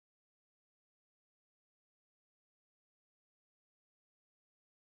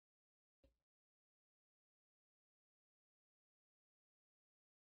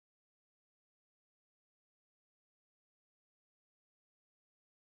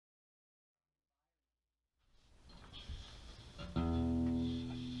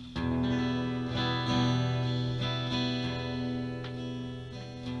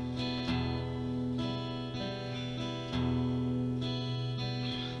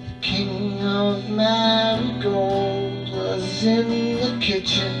Marigold was in the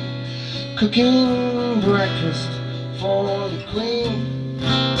kitchen cooking breakfast for the Queen.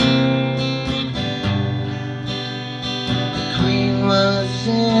 The Queen was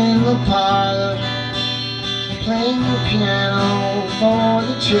in the parlor playing the piano for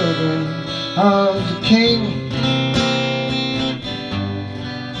the children of the King.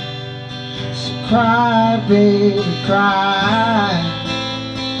 So cry, baby, cry,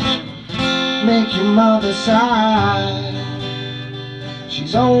 make your mother sigh.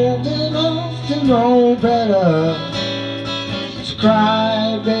 She's old enough to know better. So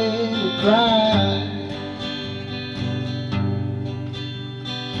cry, baby, cry.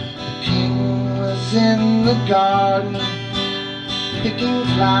 The King was in the garden picking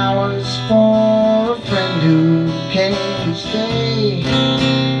flowers for a friend who came to stay.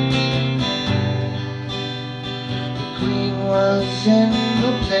 The Queen was in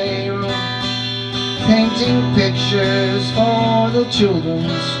the playroom painting pictures for the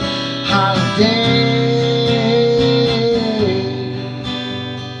children's holiday.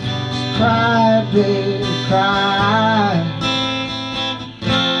 So cry, baby, cry,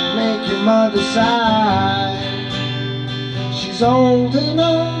 make your mother sigh. She's old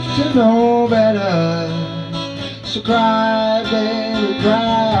enough to know better. So cry, baby,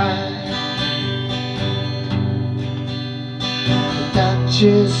 cry. The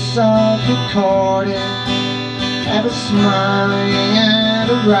Duchess of the courting, ever smiling and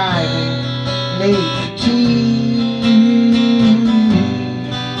arriving late for tea.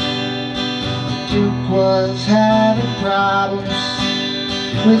 The Duke was having problems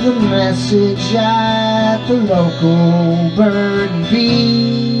with a message at the local bird and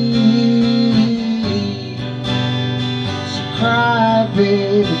bee. So cry,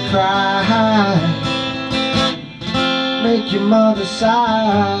 baby, cry, make your mother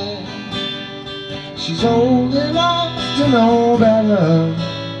sigh. She's old enough to know better.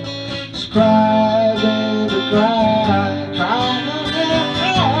 So cry, baby, cry, cry,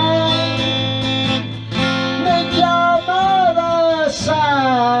 cry, make your mother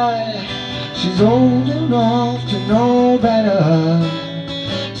sigh. She's old enough to know better.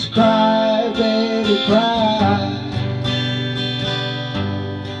 So cry, baby, cry.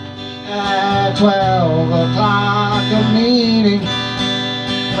 At 12 o'clock a meeting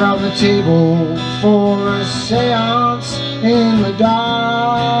from the table for a seance in the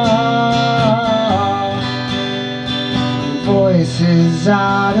dark. Voices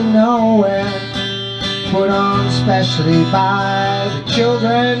out of nowhere put on specially by the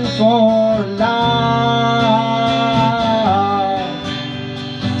children for a lark.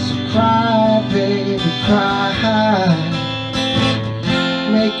 So cry, baby, cry,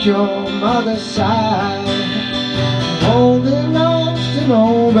 make your mother sigh. Old enough to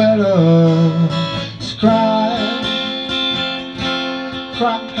know better. So cry,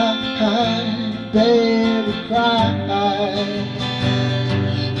 cry, baby, cry,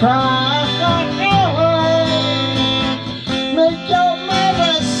 cry, make your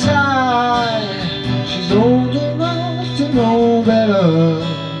mother sigh. She's old enough to know better.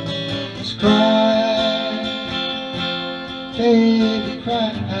 So cry, baby, cry.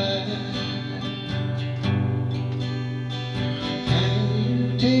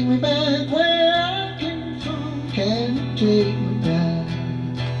 Take me back where I came from. Can you take me back?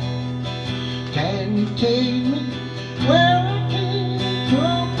 Can you take